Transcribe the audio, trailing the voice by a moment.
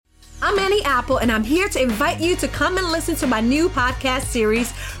I'm Annie Apple, and I'm here to invite you to come and listen to my new podcast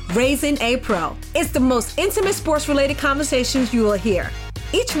series, Raising a Pro. It's the most intimate sports-related conversations you will hear.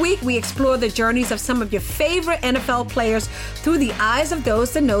 Each week, we explore the journeys of some of your favorite NFL players through the eyes of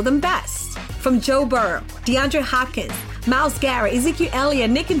those that know them best. From Joe Burrow, DeAndre Hopkins, Myles Garrett, Ezekiel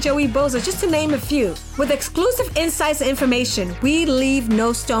Elliott, Nick and Joey Bosa, just to name a few. With exclusive insights and information, we leave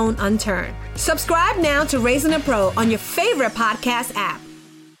no stone unturned. Subscribe now to Raising a Pro on your favorite podcast app.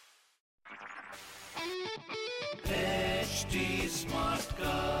 HT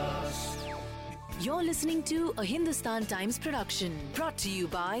Smartcast. You're listening to a Hindustan Times production brought to you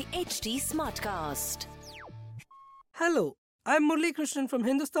by HT Smartcast. Hello, I'm Murli Krishnan from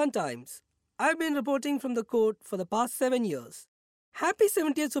Hindustan Times. I've been reporting from the court for the past 7 years. Happy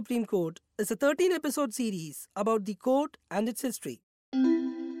 70th Supreme Court is a 13-episode series about the court and its history.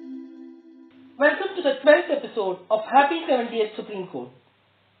 Welcome to the 12th episode of Happy 70th Supreme Court.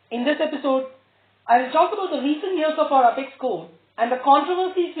 In this episode, I will talk about the recent years of our apex court and the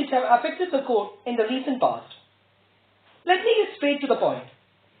controversies which have affected the court in the recent past. Let me get straight to the point.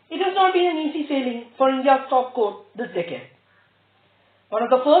 It has not been an easy sailing for India's top court this decade. One of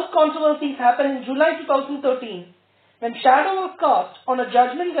the first controversies happened in July 2013 when shadow was cast on a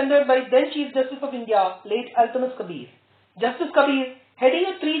judgment rendered by then Chief Justice of India, late Altamas Kabir. Justice Kabir, heading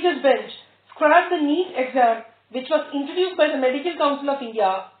a 3-judge bench, scrapped the NEET exam which was introduced by the Medical Council of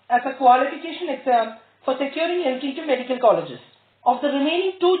India as a qualification exam for securing entry to medical colleges. Of the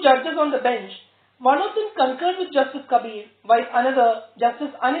remaining 2 judges on the bench, one of them concurred with Justice Kabir while another,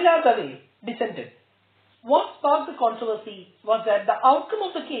 Justice Anil R. Dave, dissented. What sparked the controversy was that the outcome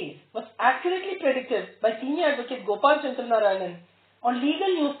of the case was accurately predicted by senior advocate Gopal Chandranaarayanan on legal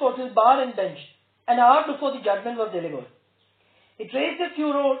news portal Bar and Bench an hour before the judgment was delivered. It raised a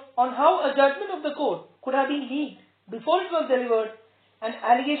furor on how a judgment of the court could have been leaked before it was delivered, and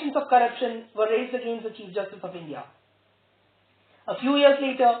allegations of corruption were raised against the Chief Justice of India. A few years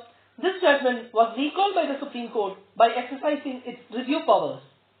later, this judgment was recalled by the Supreme Court by exercising its review powers.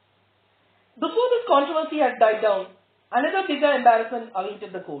 Before this controversy had died down, another bigger embarrassment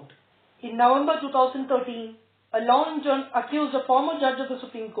awaited the court. In November 2013, a law intern accused a former judge of the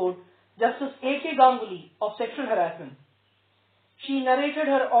Supreme Court, Justice A.K. Ganguly, of sexual harassment. She narrated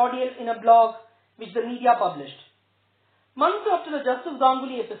her ordeal in a blog which the media published. Months after the Justice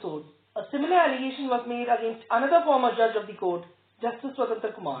Ganguly episode, a similar allegation was made against another former judge of the court, Justice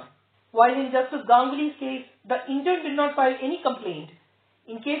Swatantra Kumar. While in Justice Ganguly's case, the intern did not file any complaint,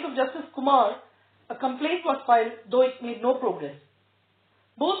 in case of Justice Kumar, a complaint was filed, though it made no progress.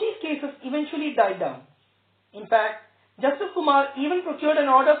 Both these cases eventually died down. In fact, Justice Kumar even procured an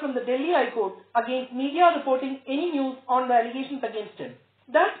order from the Delhi High Court against media reporting any news on the allegations against him.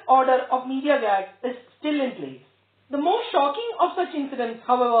 That order of media gag is still in place. The most shocking of such incidents,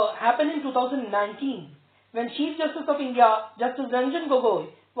 however, happened in 2019, when Chief Justice of India, Justice Ranjan Gogoi,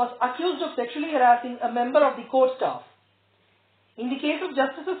 was accused of sexually harassing a member of the court staff. In the case of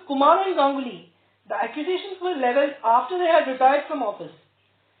Justices Kumar and Ganguly, the accusations were levelled after they had retired from office.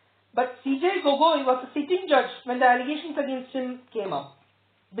 But C.J. Gogoi was a sitting judge when the allegations against him came up.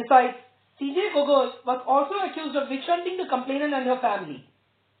 Besides, C.J. Gogoi was also accused of witch-hunting the complainant and her family.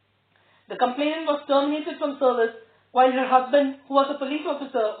 The complainant was terminated from service while her husband, who was a police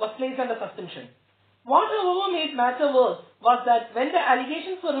officer, was placed under suspension. What, however, made matter worse was that when the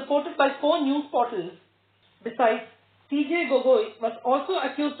allegations were reported by 4 news portals, besides, C.J. Gogoi was also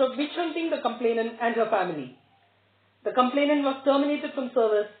accused of witch-hunting the complainant and her family. The complainant was terminated from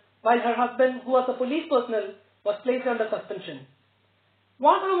service, while her husband, who was a police personnel, was placed under suspension.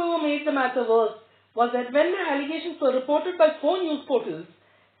 What, however, made the matter worse was that when the allegations were reported by 4 news portals,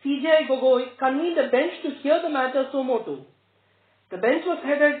 C.J. Gogoi convened a bench to hear the matter suo motu. The bench was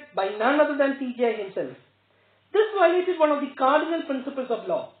headed by none other than C.J. himself. This violated one of the cardinal principles of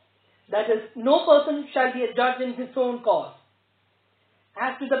law. That is, no person shall be a judge in his own cause.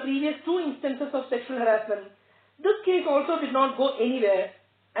 As to the previous 2 instances of sexual harassment, this case also did not go anywhere,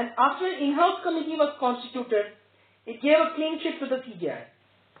 and after an in-house committee was constituted, it gave a clean chit to the CJI.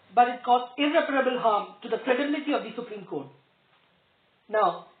 But it caused irreparable harm to the credibility of the Supreme Court.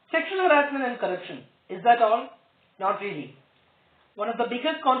 Now, sexual harassment and corruption. Is that all? Not really. One of the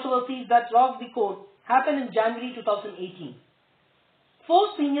biggest controversies that rocked the court happened in January 2018. 4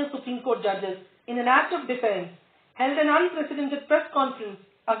 senior Supreme Court judges, in an act of defense, held an unprecedented press conference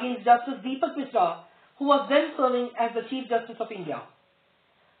against Justice Deepak Misra, who was then serving as the Chief Justice of India.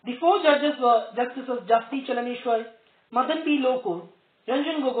 The 4 judges were Justices Jasti Chalaneshwar, Madan B. Lokur,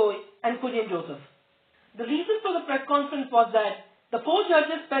 Ranjan Gogoi, and Kujen Joseph. The reason for the press conference was that the 4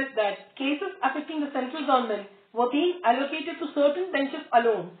 judges felt that cases affecting the central government were being allocated to certain benches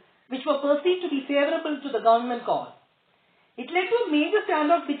alone which were perceived to be favorable to the government cause. It led to a major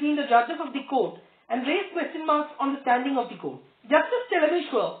standoff between the judges of the court and raised question marks on the standing of the court. Justice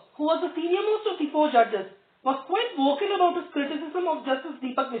Chelabheshwar, who was the senior-most of the four judges, was quite vocal about his criticism of Justice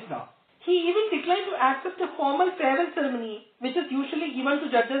Deepak Mishra. He even declined to accept a formal farewell ceremony which is usually given to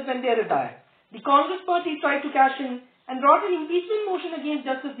judges when they retire. The Congress party tried to cash in and brought an impeachment motion against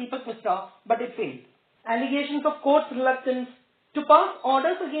Justice Deepak Mishra, but it failed. Allegations of court's reluctance to pass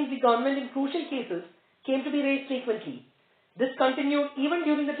orders against the government in crucial cases came to be raised frequently. This continued even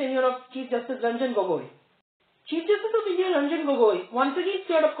during the tenure of Chief Justice Ranjan Gogoi. Chief Justice of India Ranjan Gogoi once again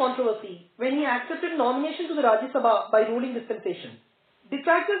stirred up controversy when he accepted nomination to the Rajya Sabha by ruling dispensation.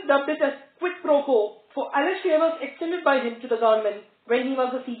 Detractors dubbed it as quid pro quo for alleged favors extended by him to the government when he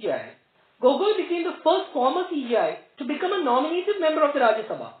was a CJI. Gogoi became the first former CJI to become a nominated member of the Rajya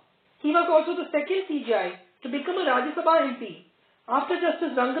Sabha. He was also the second CJI to become a Rajya Sabha MP after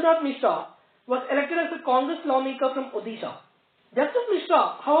Justice Ranganath Mishra was elected as a Congress lawmaker from Odisha. Justice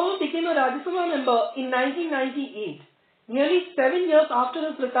Mishra, however, became a Rajya Sabha member in 1998, nearly 7 years after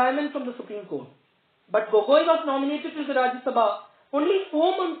his retirement from the Supreme Court. But Gogoi was nominated to the Rajya Sabha only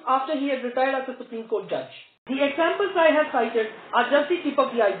 4 months after he had retired as a Supreme Court judge. The examples I have cited are just the tip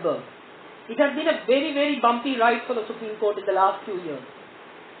of the iceberg. It has been a very, very bumpy ride for the Supreme Court in the last few years.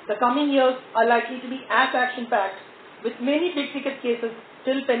 The coming years are likely to be as action-packed, with many big-ticket cases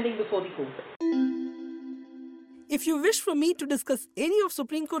still pending before the court. If you wish for me to discuss any of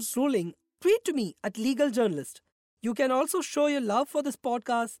Supreme Court's ruling, tweet to me at Legal Journalist. You can also show your love for this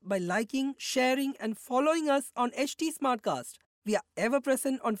podcast by liking, sharing and following us on HT Smartcast. We are ever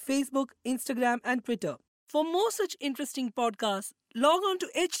present on Facebook, Instagram and Twitter. For more such interesting podcasts, log on to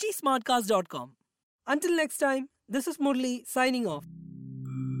htsmartcast.com. Until next time, this is Murli signing off.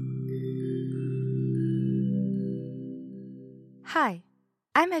 Hi,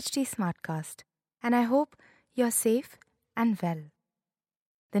 I'm HT Smartcast, and I hope you're safe and well.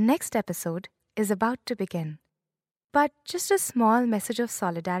 The next episode is about to begin, but just a small message of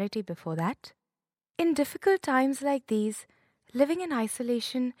solidarity before that. In difficult times like these, living in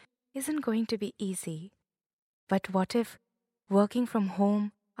isolation isn't going to be easy. But what if working from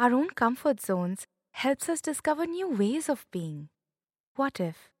home, our own comfort zones, helps us discover new ways of being? What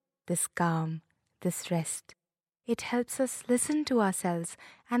if this calm, this rest, it helps us listen to ourselves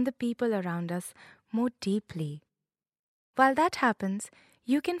and the people around us more deeply? While that happens,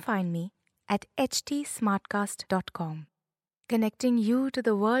 you can find me at htsmartcast.com, connecting you to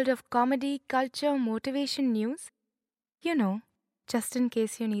the world of comedy, culture, motivation news. You know, just in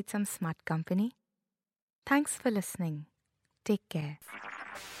case you need some smart company. Thanks for listening. Take care.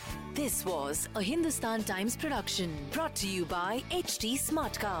 This was a Hindustan Times production brought to you by HT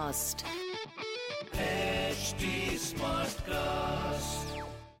Smartcast. HT Smartcast.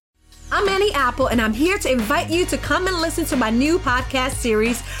 I'm Annie Apple, and I'm here to invite you to come and listen to my new podcast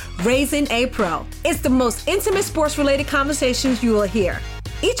series, Raising a Pro. It's the most intimate sports-related conversations you will hear.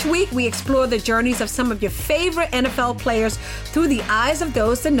 Each week, we explore the journeys of some of your favorite NFL players through the eyes of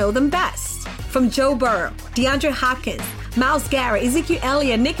those that know them best. From Joe Burrow, DeAndre Hopkins, Myles Garrett, Ezekiel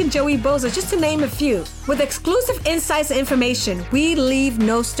Elliott, Nick and Joey Bosa, just to name a few. With exclusive insights and information, we leave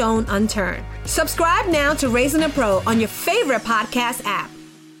no stone unturned. Subscribe now to Raising a Pro on your favorite podcast app.